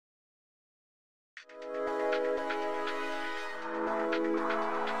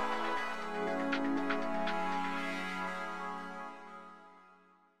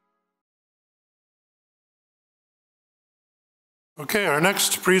Okay, our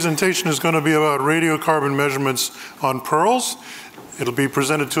next presentation is going to be about radiocarbon measurements on pearls. It'll be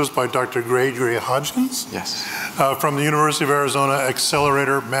presented to us by Dr. Gregory Hodgins. Yes. From the University of Arizona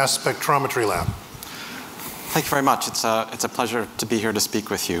Accelerator Mass Spectrometry Lab. Thank you very much. It's a pleasure to be here to speak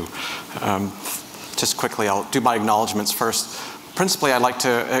with you. Just quickly, I'll do my acknowledgements first. Principally, I'd like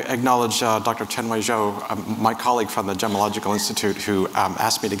to acknowledge Dr. Chen-Wei Zhou, my colleague from the Gemological Institute, who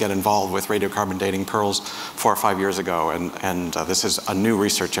asked me to get involved with radiocarbon dating pearls 4 or 5 years ago. And this is a new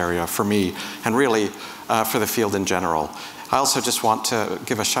research area for me and really for the field in general. I also just want to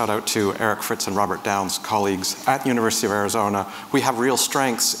give a shout out to Eric Fritz and Robert Downs, colleagues at the University of Arizona. We have real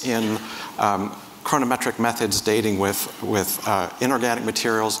strengths in chronometric methods dating with inorganic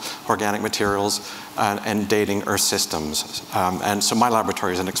materials, organic materials, and dating Earth systems. And so my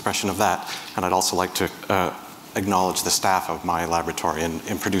laboratory is an expression of that. And I'd also like to acknowledge the staff of my laboratory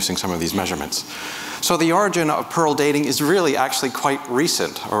in producing some of these measurements. So the origin of pearl dating is really actually quite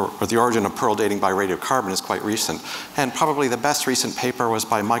recent, or the origin of pearl dating by radiocarbon is quite recent. And probably the best recent paper was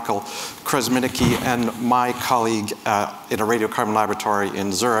by Michael Krasminicki and my colleague in a radiocarbon laboratory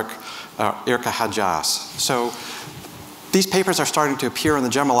in Zurich, Irka Hadjas. So these papers are starting to appear in the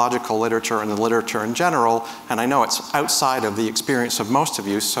gemological literature and the literature in general, and I know it's outside of the experience of most of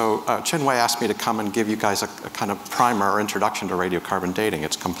you, so Chen-Wei asked me to come and give you guys a kind of primer or introduction to radiocarbon dating,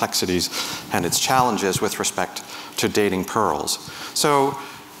 its complexities and its challenges with respect to dating pearls. So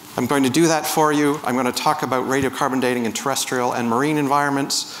I'm going to do that for you. I'm going to talk about radiocarbon dating in terrestrial and marine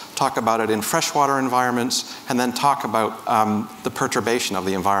environments, talk about it in freshwater environments, and then talk about the perturbation of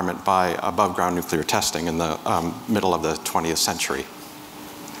the environment by above-ground nuclear testing in the middle of the 20th century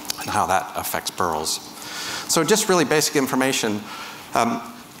and how that affects pearls. So just really basic information.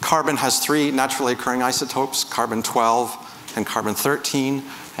 Carbon has 3 naturally occurring isotopes, carbon-12 and carbon-13,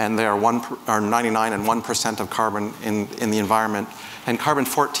 and they are 99 and 1% of carbon in the environment. And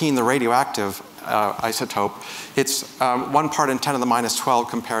carbon-14, the radioactive isotope, it's 1 part in 10 to the minus 12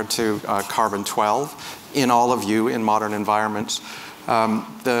 compared to carbon-12 in all of you in modern environments.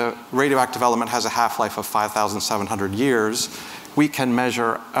 The radioactive element has a half-life of 5,700 years. We can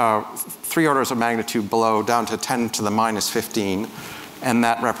measure 3 orders of magnitude below down to 10 to the minus 15, and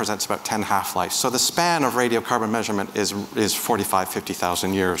that represents about 10 half-lives. So the span of radiocarbon measurement is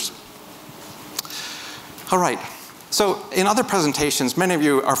 50,000 years. All right. So in other presentations, many of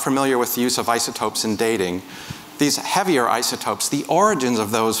you are familiar with the use of isotopes in dating. These heavier isotopes, the origins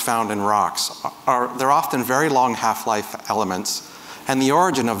of those found in rocks, they're often very long half-life elements, and the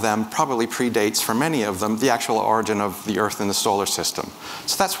origin of them probably predates, for many of them, the actual origin of the Earth and the solar system.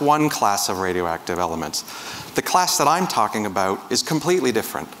 So that's one class of radioactive elements. The class that I'm talking about is completely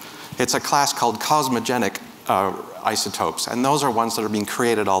different. It's a class called cosmogenic isotopes, and those are ones that are being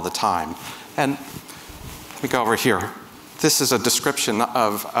created all the time. And let me go over here. This is a description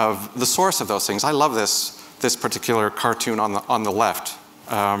of the source of those things. I love this particular cartoon on the left.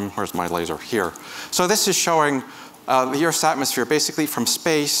 Where's my laser? Here. So this is showing the Earth's atmosphere basically from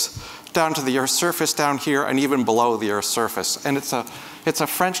space down to the Earth's surface down here and even below the Earth's surface. And it's a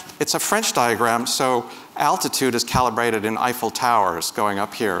French diagram, so altitude is calibrated in Eiffel Towers going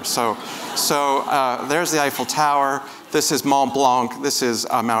up here. So there's the Eiffel Tower. This is Mont Blanc. This is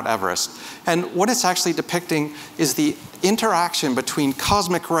Mount Everest. And what it's actually depicting is the interaction between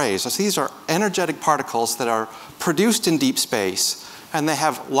cosmic rays. So these are energetic particles that are produced in deep space, and they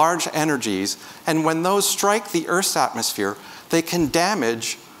have large energies. And when those strike the Earth's atmosphere, they can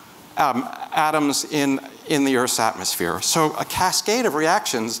damage atoms in the Earth's atmosphere. So a cascade of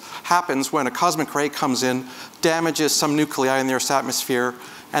reactions happens when a cosmic ray comes in, damages some nuclei in the Earth's atmosphere,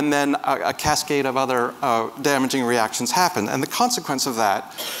 and then a cascade of other damaging reactions happen. And the consequence of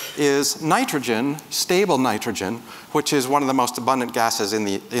that is nitrogen, stable nitrogen, which is one of the most abundant gases in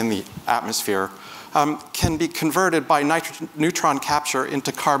the atmosphere, can be converted by neutron capture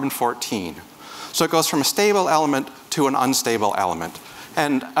into carbon-14. So it goes from a stable element to an unstable element.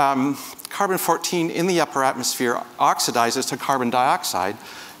 And carbon-14 in the upper atmosphere oxidizes to carbon dioxide,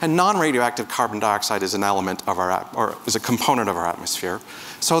 and non-radioactive carbon dioxide is an element of or is a component of our atmosphere.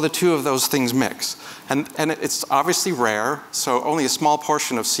 So the two of those things mix. And it's obviously rare, so only a small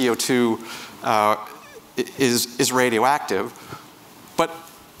portion of CO2 is radioactive. But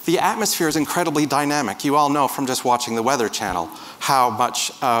the atmosphere is incredibly dynamic. You all know from just watching the Weather Channel how much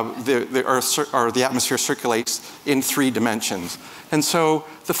the Earth or the atmosphere circulates in 3 dimensions. And so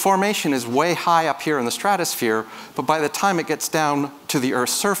the formation is way high up here in the stratosphere, but by the time it gets down to the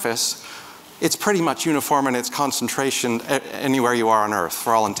Earth's surface, it's pretty much uniform in its concentration anywhere you are on Earth,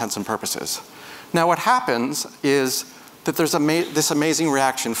 for all intents and purposes. Now what happens is that there's this amazing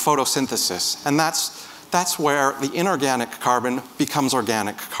reaction, photosynthesis, and that's where the inorganic carbon becomes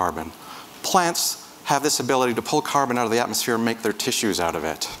organic carbon. Plants have this ability to pull carbon out of the atmosphere and make their tissues out of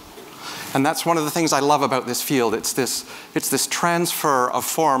it. And that's one of the things I love about this field. It's this transfer of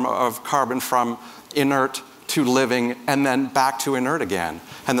form of carbon from inert to living and then back to inert again,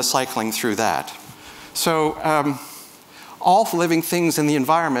 and the cycling through that. So all living things in the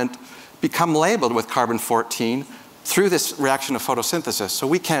environment become labeled with carbon-14 through this reaction of photosynthesis. So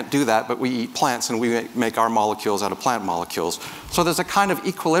we can't do that, but we eat plants and we make our molecules out of plant molecules. So there's a kind of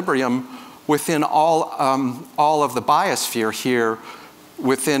equilibrium within all of the biosphere here,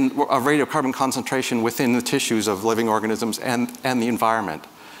 within a radiocarbon concentration within the tissues of living organisms and the environment.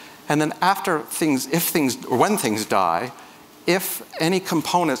 And then after things, when things die, if any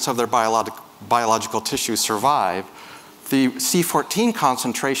components of their biological tissue survive, the C14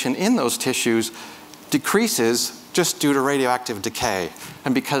 concentration in those tissues decreases just due to radioactive decay.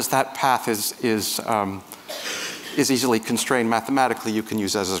 And because that path is easily constrained mathematically, you can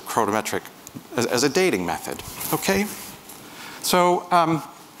use it as a chronometric, as a dating method, okay? So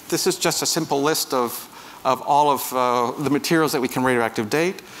this is just a simple list of all of the materials that we can radioactive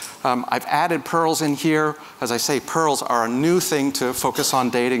date. I've added pearls in here. As I say, pearls are a new thing to focus on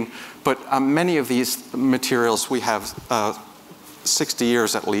dating, but many of these materials we have 60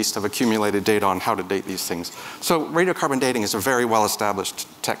 years at least of accumulated data on how to date these things. So radiocarbon dating is a very well-established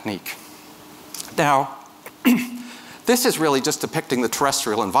technique. Now, this is really just depicting the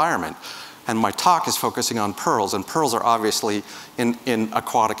terrestrial environment, and my talk is focusing on pearls, and pearls are obviously in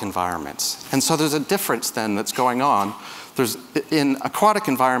aquatic environments. And so there's a difference then that's going on. In aquatic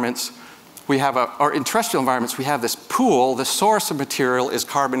environments, or in terrestrial environments, we have this pool. The source of material is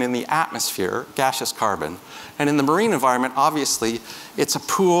carbon in the atmosphere, gaseous carbon. And in the marine environment, obviously, it's a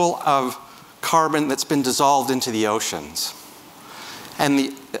pool of carbon that's been dissolved into the oceans.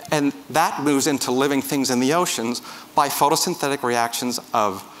 And that moves into living things in the oceans by photosynthetic reactions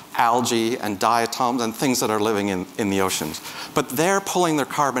of algae and diatoms and things that are living in the oceans. But they're pulling their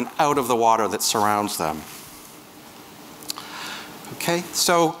carbon out of the water that surrounds them. Okay,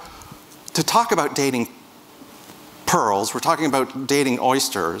 so to talk about dating pearls, we're talking about dating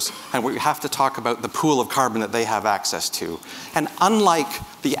oysters, and we have to talk about the pool of carbon that they have access to. And unlike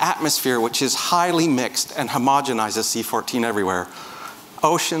the atmosphere, which is highly mixed and homogenizes C14 everywhere,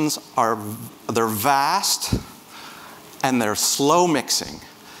 oceans they're vast and they're slow mixing.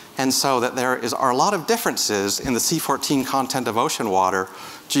 And so that there are a lot of differences in the C14 content of ocean water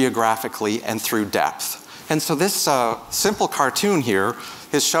geographically and through depth. And so this simple cartoon here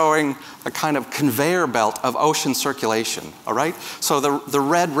is showing a kind of conveyor belt of ocean circulation, all right? So the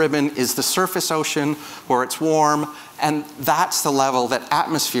red ribbon is the surface ocean where it's warm, and that's the level that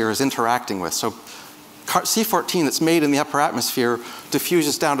atmosphere is interacting with. So C14 that's made in the upper atmosphere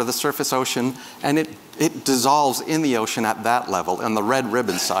diffuses down to the surface ocean, and it dissolves in the ocean at that level, on the red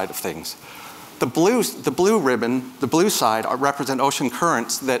ribbon side of things. The blue ribbon, the blue side, represent ocean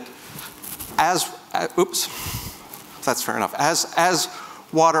currents that that's fair enough. As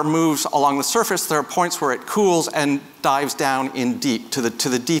water moves along the surface, there are points where it cools and dives down in deep, to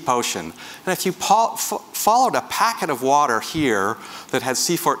the deep ocean. And if you followed a packet of water here that had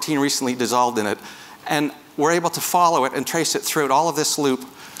C14 recently dissolved in it, and were able to follow it and trace it throughout all of this loop,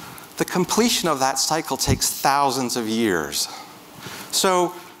 the completion of that cycle takes thousands of years.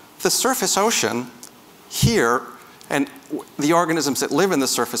 So the surface ocean here, and the organisms that live in the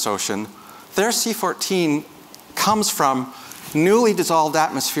surface ocean, their C14 comes from newly dissolved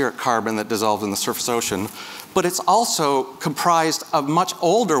atmospheric carbon that dissolved in the surface ocean, but it's also comprised of much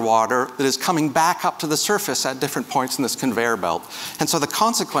older water that is coming back up to the surface at different points in this conveyor belt. And so the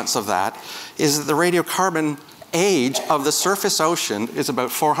consequence of that is that the radiocarbon age of the surface ocean is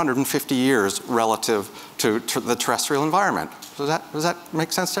about 450 years relative to the terrestrial environment. Does that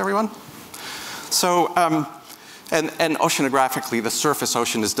make sense to everyone? So, and oceanographically, the surface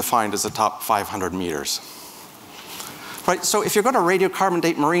ocean is defined as the top 500 meters. Right, so if you're going to radiocarbon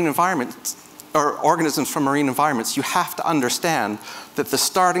date marine environments, or organisms from marine environments, you have to understand that the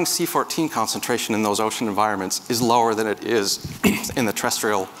starting C14 concentration in those ocean environments is lower than it is in the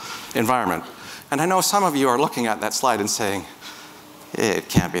terrestrial environment. And I know some of you are looking at that slide and saying, it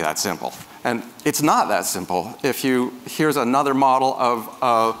can't be that simple. And it's not that simple. Here's another model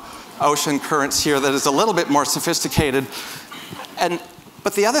of ocean currents here that is a little bit more sophisticated.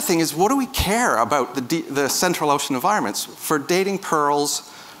 But the other thing is, what do we care about the central ocean environments? For dating pearls,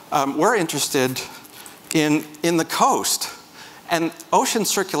 we're interested in the coast. And ocean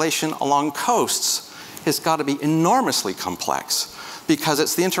circulation along coasts has got to be enormously complex because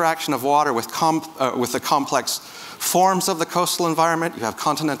it's the interaction of water with the complex forms of the coastal environment. You have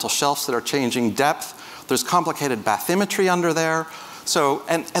continental shelves that are changing depth. There's complicated bathymetry under there. So,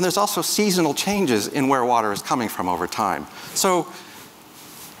 and there's also seasonal changes in where water is coming from over time. So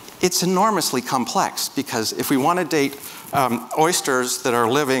it's enormously complex because if we want to date oysters that are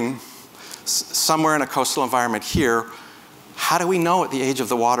living somewhere in a coastal environment here, how do we know what the age of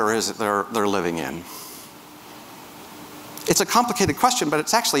the water is that they're living in? It's a complicated question, but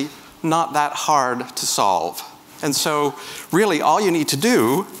it's actually not that hard to solve. And so really all you need to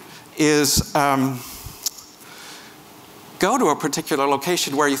do is go to a particular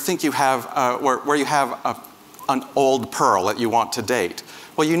location where you think you have, where you have an old pearl that you want to date.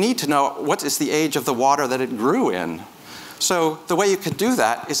 Well, you need to know what is the age of the water that it grew in. So the way you could do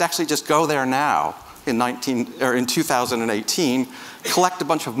that is actually just go there now in 2018, collect a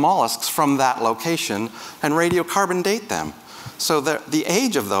bunch of mollusks from that location and radiocarbon date them. So the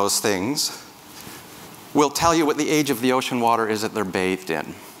age of those things will tell you what the age of the ocean water is that they're bathed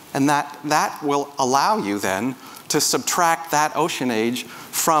in. And that will allow you then to subtract that ocean age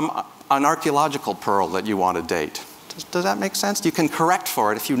from an archaeological pearl that you want to date. Does that make sense? You can correct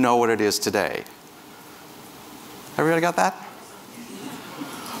for it if you know what it is today. Everybody got that?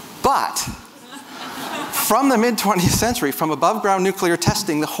 But from the mid-20th century, from above-ground nuclear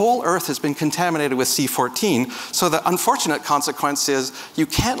testing, the whole Earth has been contaminated with C14. So the unfortunate consequence is you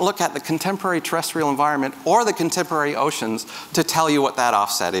can't look at the contemporary terrestrial environment or the contemporary oceans to tell you what that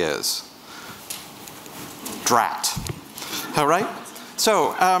offset is. Drat. All right?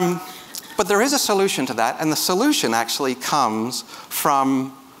 So, but there is a solution to that, and the solution actually comes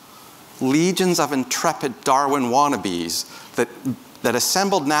from legions of intrepid Darwin wannabes that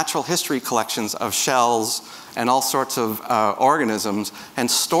assembled natural history collections of shells and all sorts of organisms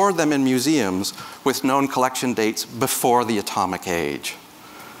and stored them in museums with known collection dates before the atomic age.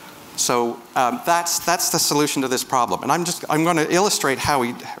 So that's the solution to this problem. And I'm going to illustrate how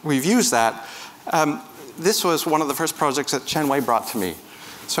we've used that. This was one of the first projects that Chen Wei brought to me.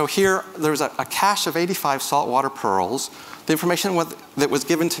 So here, there's a cache of 85 saltwater pearls. The information that was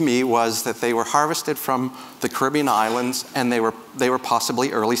given to me was that they were harvested from the Caribbean islands and they were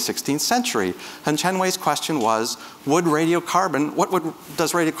possibly early 16th century. And Chen Wei's question was, what does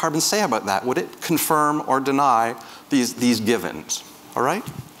radiocarbon say about that? Would it confirm or deny these givens? All right?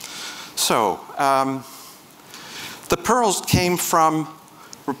 So, the pearls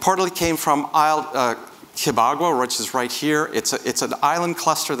reportedly came from Quibagua, which is right here. It's an island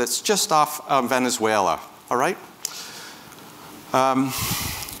cluster that's just off Venezuela. All right?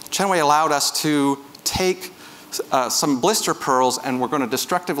 Chen Wei allowed us to take some blister pearls and we're going to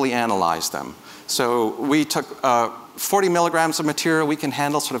destructively analyze them. So we took 40 milligrams of material. We can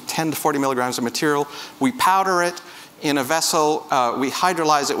handle sort of 10 to 40 milligrams of material. We powder it in a vessel. We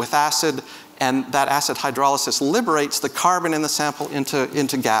hydrolyze it with acid, and that acid hydrolysis liberates the carbon in the sample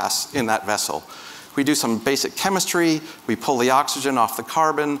into gas in that vessel. We do some basic chemistry. We pull the oxygen off the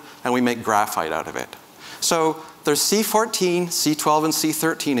carbon, and we make graphite out of it. So there's C14, C12, and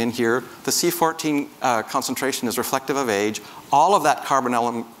C13 in here. The C14 concentration is reflective of age. All of that carbon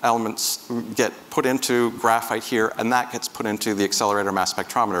elements get put into graphite here, and that gets put into the accelerator mass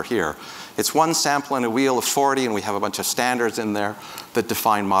spectrometer here. It's one sample in a wheel of 40, and we have a bunch of standards in there that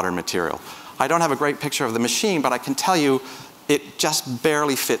define modern material. I don't have a great picture of the machine, but I can tell you it just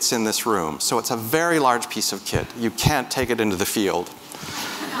barely fits in this room. So it's a very large piece of kit. You can't take it into the field.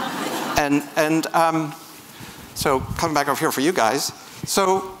 So coming back over here for you guys,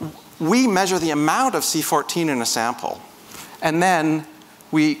 so we measure the amount of C14 in a sample, and then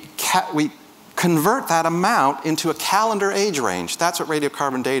we convert that amount into a calendar age range. That's what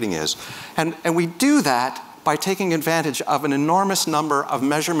radiocarbon dating is. And we do that by taking advantage of an enormous number of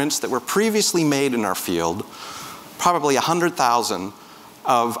measurements that were previously made in our field, probably 100,000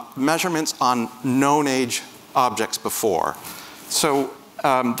 of measurements on known age objects before. So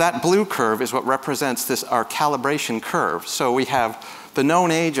that blue curve is what represents our calibration curve. So we have the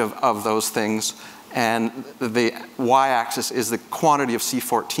known age of those things, and the y-axis is the quantity of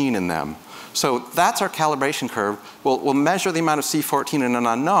C14 in them. So that's our calibration curve. We'll measure the amount of C14 in an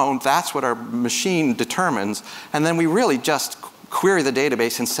unknown. That's what our machine determines. And then we really just query the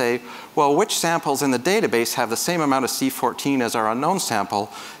database and say, well, which samples in the database have the same amount of C14 as our unknown sample?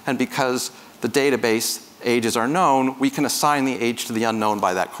 And because the database ages are known, we can assign the age to the unknown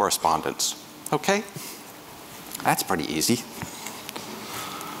by that correspondence. Okay? That's pretty easy.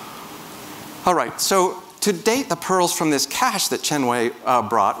 All right, so to date the pearls from this cache that Chen-Wei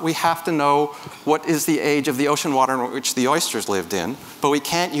brought, we have to know what is the age of the ocean water in which the oysters lived in, but we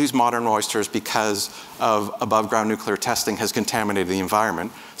can't use modern oysters because of above-ground nuclear testing has contaminated the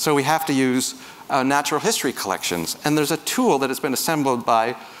environment. So we have to use natural history collections. And there's a tool that has been assembled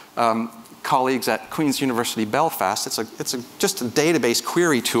by colleagues at Queen's University Belfast. It's just a database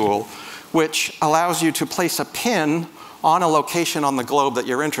query tool which allows you to place a pin on a location on the globe that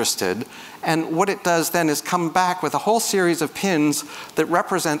you're interested. And what it does then is come back with a whole series of pins that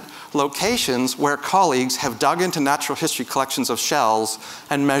represent locations where colleagues have dug into natural history collections of shells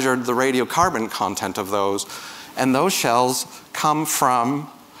and measured the radiocarbon content of those. And those shells come from,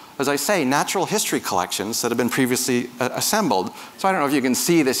 as I say, natural history collections that have been previously assembled. So I don't know if you can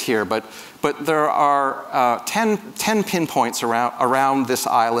see this here, but there are 10 pinpoints around this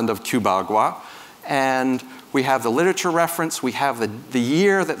island of Cubagua. And we have the literature reference, we have the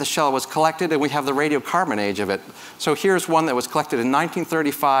year that the shell was collected, and we have the radiocarbon age of it. So here's one that was collected in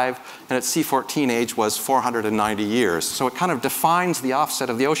 1935, and its C14 age was 490 years. So it kind of defines the offset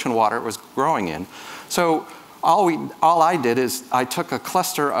of the ocean water it was growing in. So all I did is I took a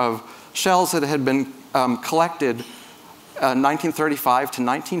cluster of shells that had been collected 1935 to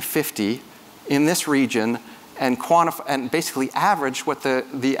 1950 in this region, and basically average what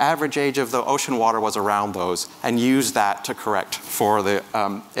the average age of the ocean water was around those, and use that to correct for the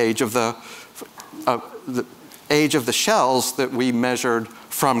age of the shells that we measured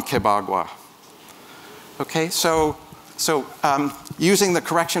from Cubagua. Okay, so using the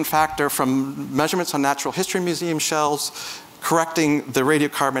correction factor from measurements on Natural History Museum shells, correcting the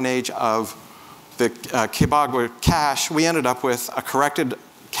radiocarbon age of the Cubagua cache, we ended up with a corrected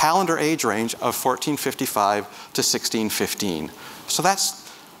calendar age range of 1455 to 1615. So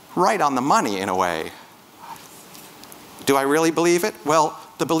that's right on the money in a way. Do I really believe it? Well,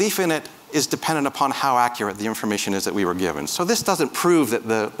 the belief in it is dependent upon how accurate the information is that we were given. So this doesn't prove that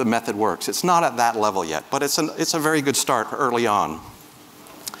the method works. It's not at that level yet, but it's a very good start early on.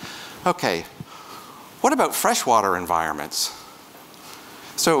 Okay, what about freshwater environments?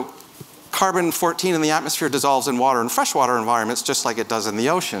 So carbon-14 in the atmosphere dissolves in water in freshwater environments just like it does in the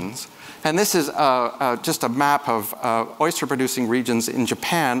oceans. And this is just a map of oyster-producing regions in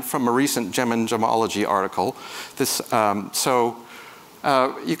Japan from a recent Gemology article.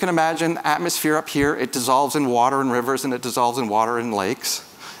 You can imagine atmosphere up here, it dissolves in water in rivers and it dissolves in water in lakes.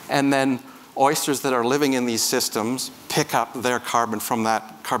 And then oysters that are living in these systems pick up their carbon from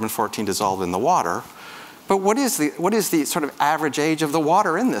that carbon-14 dissolved in the water. But what is the sort of average age of the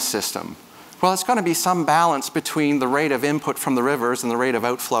water in this system? Well, it's going to be some balance between the rate of input from the rivers and the rate of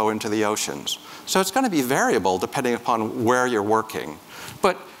outflow into the oceans. So it's going to be variable depending upon where you're working.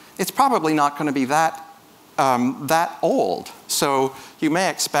 But it's probably not going to be that old. So you may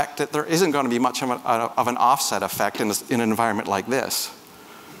expect that there isn't going to be much of an offset effect in an environment like this.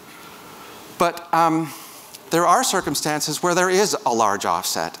 But there are circumstances where there is a large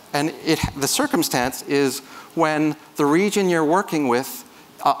offset. And the circumstance is when the region you're working with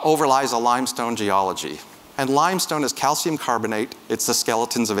overlies a limestone geology. And limestone is calcium carbonate. It's the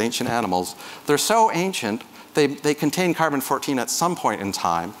skeletons of ancient animals. They're so ancient, they contain carbon-14 at some point in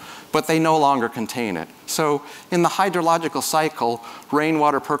time, but they no longer contain it. So in the hydrological cycle,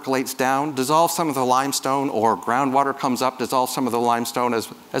 rainwater percolates down, dissolves some of the limestone, or groundwater comes up, dissolves some of the limestone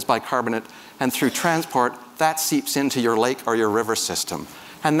as bicarbonate, and through transport, that seeps into your lake or your river system.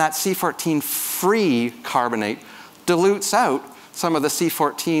 And that C14-free carbonate dilutes out some of the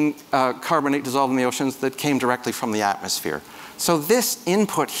C14 carbonate dissolved in the oceans that came directly from the atmosphere. So this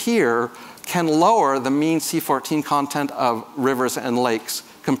input here can lower the mean C14 content of rivers and lakes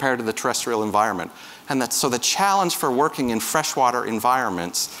compared to the terrestrial environment. And so the challenge for working in freshwater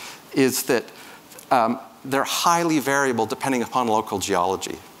environments is that they're highly variable depending upon local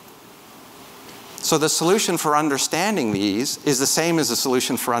geology. So the solution for understanding these is the same as the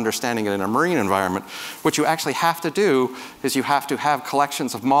solution for understanding it in a marine environment. What you actually have to do is you have to have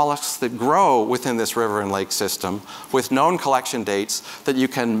collections of mollusks that grow within this river and lake system with known collection dates that you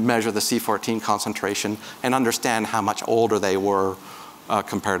can measure the C14 concentration and understand how much older they were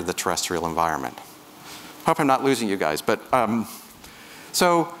compared to the terrestrial environment. Hope I'm not losing you guys, but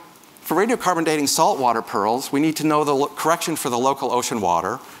so for radiocarbon dating saltwater pearls, we need to know the correction for the local ocean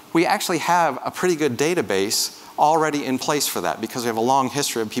water. We actually have a pretty good database already in place for that because we have a long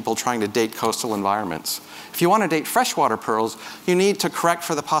history of people trying to date coastal environments. If you want to date freshwater pearls, you need to correct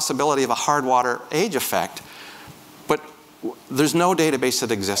for the possibility of a hard water age effect, but there's no database that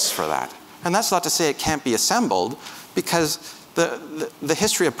exists for that. And that's not to say it can't be assembled, because the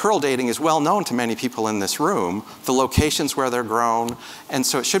history of pearl dating is well known to many people in this room, the locations where they're grown, and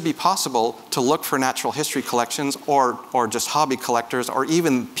so it should be possible to look for natural history collections or just hobby collectors or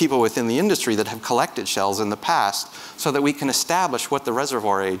even people within the industry that have collected shells in the past so that we can establish what the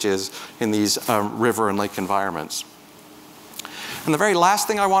reservoir age is in these river and lake environments. And the very last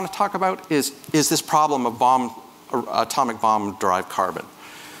thing I want to talk about is this problem of atomic bomb-derived carbon.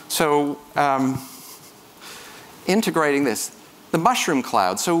 So integrating this, the mushroom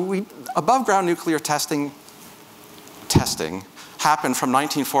cloud. So above ground nuclear testing happened from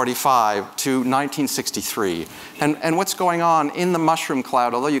 1945 to 1963. And what's going on in the mushroom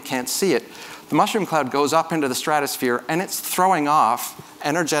cloud, although you can't see it, the mushroom cloud goes up into the stratosphere and it's throwing off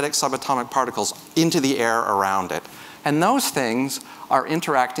energetic subatomic particles into the air around it. And those things are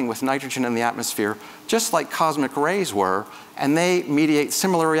interacting with nitrogen in the atmosphere just like cosmic rays were, and they mediate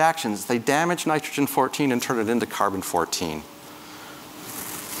similar reactions. They damage nitrogen-14 and turn it into carbon-14.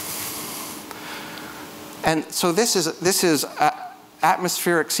 And so this is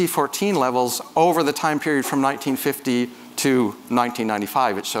atmospheric C14 levels over the time period from 1950 to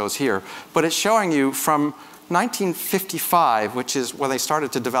 1995, it shows here. But it's showing you from 1955, which is when they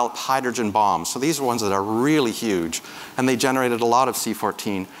started to develop hydrogen bombs. So these are ones that are really huge, and they generated a lot of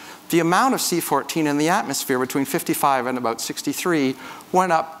C14. The amount of C14 in the atmosphere between 55 and about 63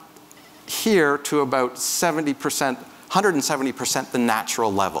 went up here to about 70%, 170% the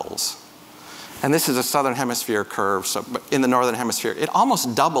natural levels. And this is a southern hemisphere curve, so in the northern hemisphere, it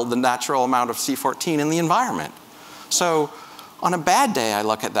almost doubled the natural amount of C14 in the environment. So on a bad day, I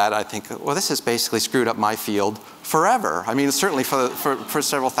look at that, I think, well, this has basically screwed up my field forever. I mean, certainly for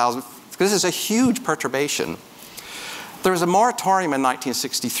several thousand, this is a huge perturbation. There was a moratorium in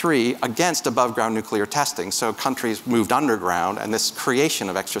 1963 against above-ground nuclear testing, so countries moved underground, and this creation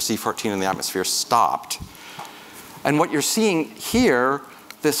of extra C14 in the atmosphere stopped. And what you're seeing here,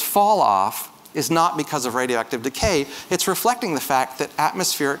 this fall-off, is not because of radioactive decay. It's reflecting the fact that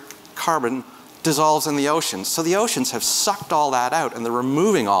atmospheric carbon dissolves in the oceans. So the oceans have sucked all that out, and they're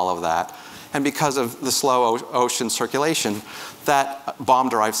removing all of that. And because of the slow ocean circulation, that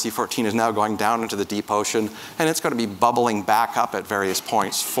bomb-derived C14 is now going down into the deep ocean, and it's going to be bubbling back up at various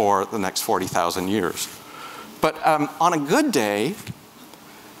points for the next 40,000 years. But on a good day,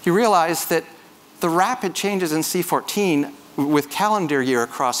 you realize that the rapid changes in C14 with calendar year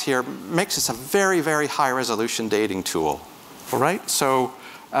across here makes this a very, very high-resolution dating tool. All right? So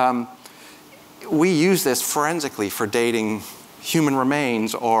we use this forensically for dating human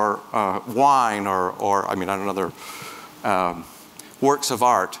remains or wine or I mean, I don't know, other works of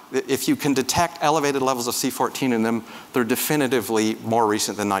art. If you can detect elevated levels of C14 in them, they're definitively more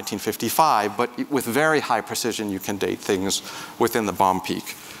recent than 1955, but with very high precision, you can date things within the bomb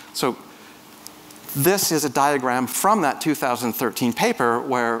peak. So this is a diagram from that 2013 paper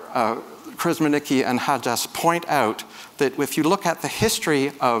where Krzyżanowski and Hodgins point out that if you look at the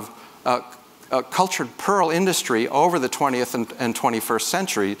history of cultured pearl industry over the 20th and 21st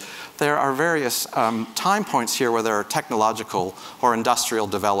century, there are various time points here where there are technological or industrial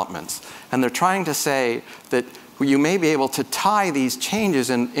developments. And they're trying to say that you may be able to tie these changes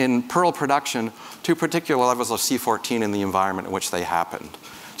in pearl production to particular levels of C14 in the environment in which they happened.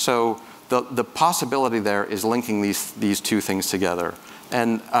 So the possibility there is linking these two things together.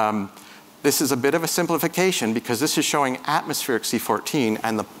 And this is a bit of a simplification because this is showing atmospheric C14,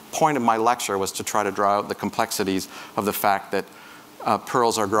 and the point of my lecture was to try to draw out the complexities of the fact that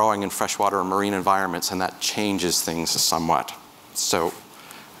pearls are growing in freshwater and marine environments, and that changes things somewhat. So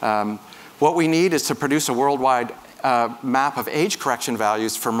what we need is to produce a worldwide map of age correction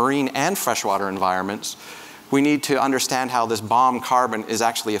values for marine and freshwater environments. We need to understand how this bomb carbon is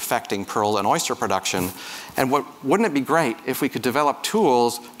actually affecting pearl and oyster production. And wouldn't it be great if we could develop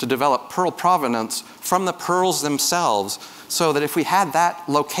tools to develop pearl provenance from the pearls themselves, so that if we had that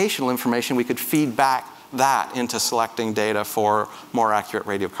locational information, we could feed back that into selecting data for more accurate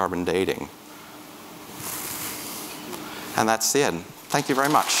radiocarbon dating. And that's the end. Thank you very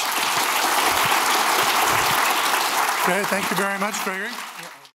much. Okay, thank you very much, Gregory.